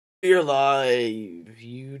You're live.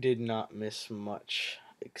 You did not miss much,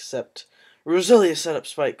 except Roselia set up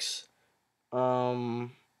spikes.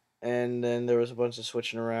 Um, and then there was a bunch of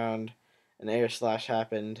switching around, and air slash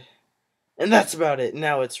happened, and that's about it.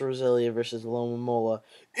 Now it's Roselia versus Loma Mola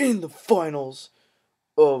in the finals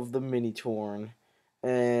of the mini tourn.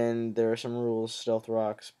 And there are some rules: stealth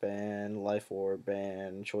rocks banned, life orb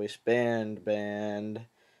banned, choice banned,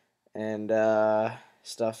 and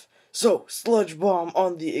stuff. So sludge bomb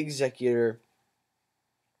on the executor.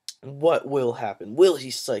 What will happen? Will he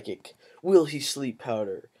psychic? Will he sleep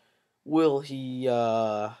powder? Will he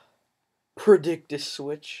predict a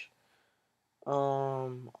switch? I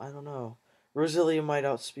don't know. Roselia might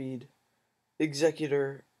outspeed.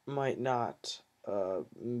 Executor might not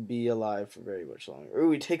be alive for very much longer.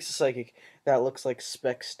 Ooh, he takes a psychic. That looks like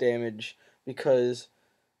specs damage because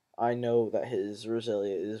I know that his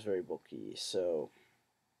Roselia is very bulky, so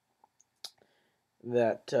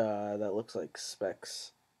that looks like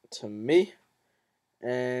specs to me.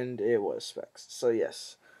 And it was specs. So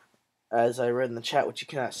yes, as I read in the chat, which you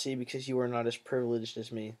cannot see because you are not as privileged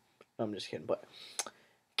as me. No, I'm just kidding. But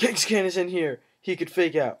Kingscan is in here. He could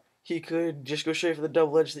fake out. He could just go straight for the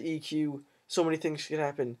double edge, the EQ. So many things could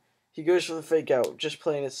happen. He goes for the fake out, just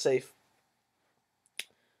playing it safe.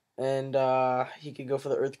 And he could go for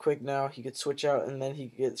the earthquake now. He could switch out, and then he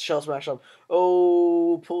could get shell smash up.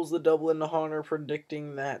 Oh, pulls the double into Honor,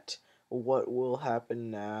 predicting that. What will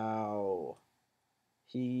happen now?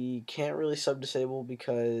 He can't really sub-disable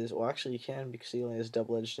because... Well, actually he can because he only has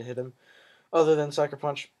double edge to hit him. Other than Sucker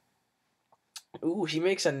Punch. Ooh, he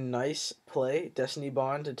makes a nice play, Destiny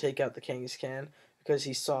Bond, to take out the Kingscan because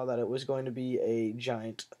he saw that it was going to be a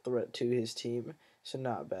giant threat to his team. So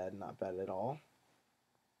not bad at all.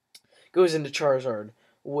 Goes into Charizard,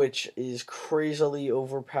 which is crazily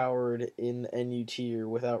overpowered in NU tier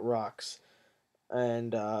without rocks.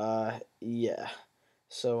 And, yeah.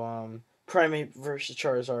 So, Primate versus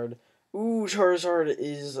Charizard. Ooh, Charizard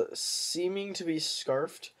is seeming to be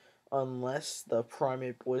scarfed unless the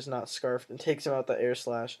Primate was not scarfed and takes him out the Air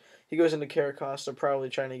Slash. He goes into Caracosta, probably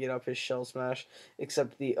trying to get up his Shell Smash,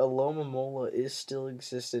 except the Alomomola is still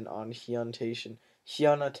existent on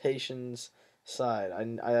Hyuntation's side.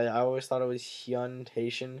 I always thought it was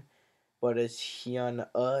Hyuntation, but it's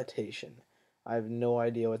Hyunatation. I have no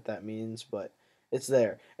idea what that means, but it's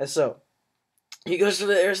there. And so, he goes for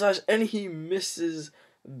the air slash and he misses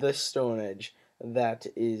the Stone Edge. That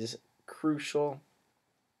is crucial.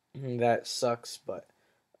 That sucks, but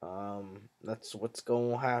that's what's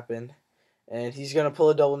going to happen. And he's going to pull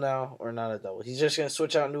a double now, or not a double. He's just going to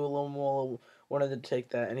switch out into a little more. Wanted to take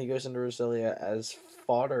that, and he goes into Roselia as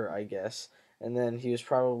fodder, I guess. And then he was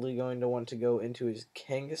probably going to want to go into his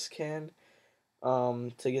Kangaskhan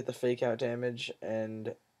to get the fake out damage,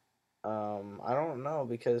 and I don't know,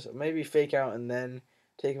 because maybe fake out and then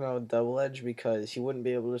take him out with double edge, because he wouldn't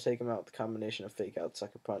be able to take him out with the combination of fake out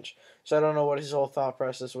sucker punch. So I don't know what his whole thought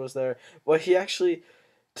process was there, but he actually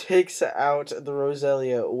takes out the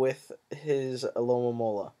Roselia with his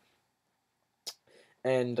Alomomola.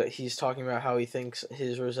 And he's talking about how he thinks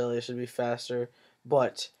his Roselia should be faster,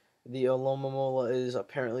 but the Alomomola is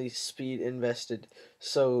apparently speed invested.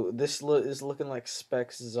 So this is looking like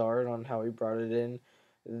Specs Zard on how he brought it in.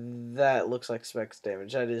 That looks like Specs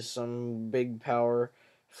damage. That is some big power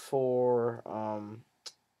for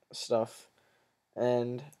stuff.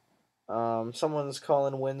 And someone's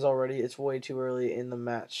calling wins already. It's way too early in the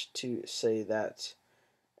match to say that.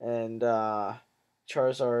 And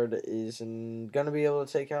Charizard isn't gonna be able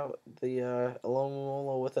to take out the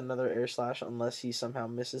Alomomola with another Air Slash unless he somehow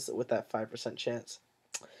misses it with that 5% chance.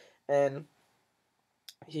 And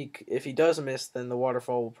if he does miss, then the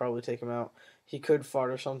Waterfall will probably take him out. He could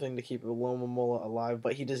fart or something to keep Alomomola alive,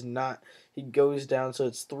 but he does not. He goes down, so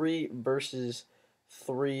it's 3 versus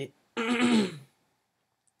 3.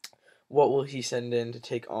 What will he send in to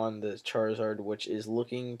take on the Charizard, which is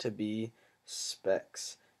looking to be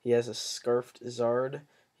Specs? He has a Scarfed Zard.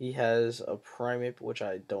 He has a Primate, which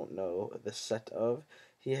I don't know the set of.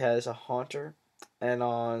 He has a Haunter. And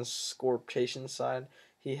on Scorpdaestroyer's side,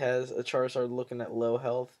 he has a Charizard looking at low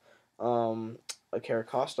health. A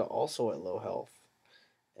Caracosta also at low health.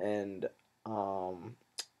 And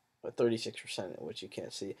 36%, which you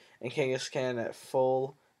can't see. And Kangaskhan at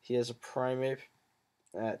full. He has a Primate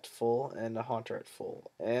at full and a Haunter at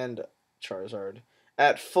full. And Charizard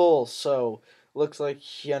at full. So looks like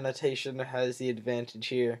Hyunitation has the advantage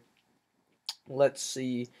here. Let's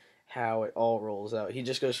see how it all rolls out. He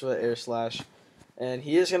just goes for the Air Slash, and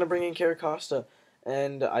he is going to bring in Caracosta.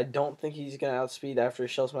 and I don't think he's gonna outspeed after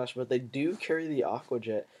Shell Smash, but they do carry the Aqua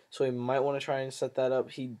Jet, so he might want to try and set that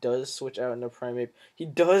up. He does switch out into Primeape. He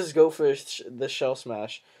does go for the Shell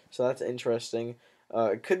Smash, so that's interesting.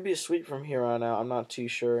 It could be a sweep from here on out. I'm not too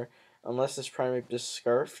sure. Unless this Primeape is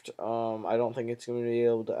Scarfed, I don't think it's going to be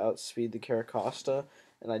able to outspeed the Caracosta,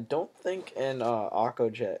 and I don't think an Aqua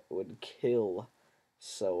Jet would kill.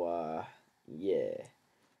 So, yeah.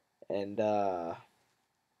 And,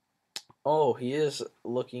 oh, he is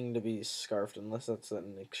looking to be Scarfed, unless that's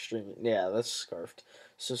an extreme. Yeah, that's Scarfed.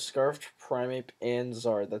 So, Scarfed, Primeape, and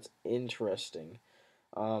Zard. That's interesting.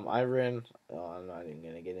 I ran. Oh, I'm not even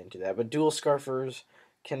gonna get into that. But dual Scarfers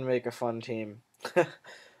can make a fun team.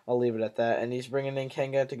 I'll leave it at that. And he's bringing in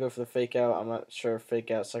Kenga to go for the fake out. I'm not sure if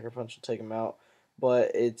fake out Sucker Punch will take him out,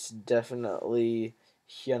 but it's definitely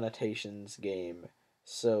Hyunitation's game.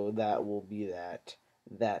 So that will be that.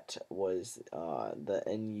 That was the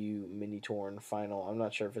NU mini torn final. I'm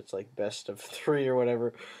not sure if it's like best of 3 or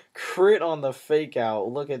whatever. Crit on the fake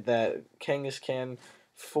out. Look at that. Kangaskhan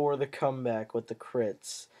for the comeback with the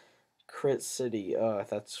crits. Crit City.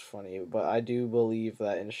 That's funny. But I do believe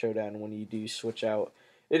that in Showdown, when you do switch out,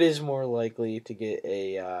 it is more likely to get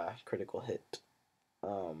a critical hit.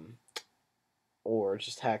 Or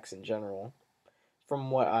just hacks in general,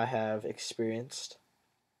 from what I have experienced.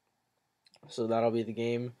 So that'll be the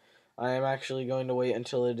game. I am actually going to wait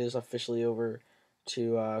until it is officially over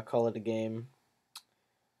to call it a game.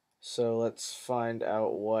 So let's find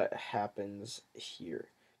out what happens here.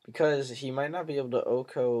 Because he might not be able to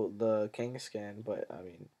OHKO the Kangaskhan, but I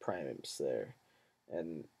mean, Primeape's there.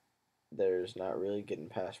 And there's not really getting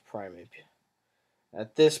past Primeape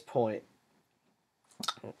at this point.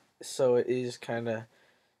 So it is kind of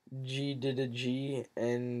G did a G,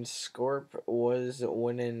 and Scorp was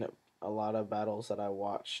winning a lot of battles that I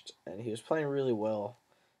watched, and he was playing really well.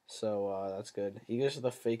 So that's good. He goes to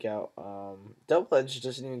the fake out. Double Edge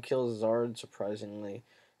doesn't even kill Zard, surprisingly.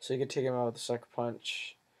 So you could take him out with a Sucker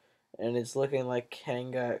Punch. And it's looking like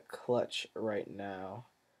Kanga clutch right now.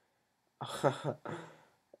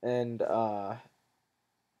 And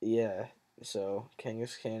yeah, so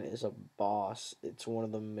Kangaskhan is a boss. It's one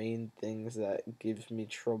of the main things that gives me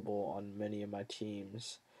trouble on many of my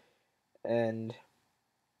teams. And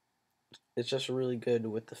it's just really good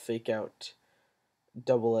with the fake out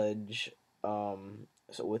double edge,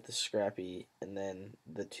 so with the scrappy, and then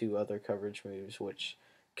the 2 other coverage moves which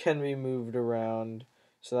can be moved around.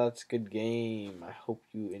 So that's good game. I hope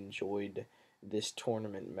you enjoyed this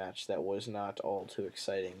tournament match that was not all too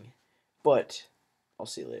exciting, but I'll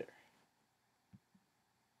see you later.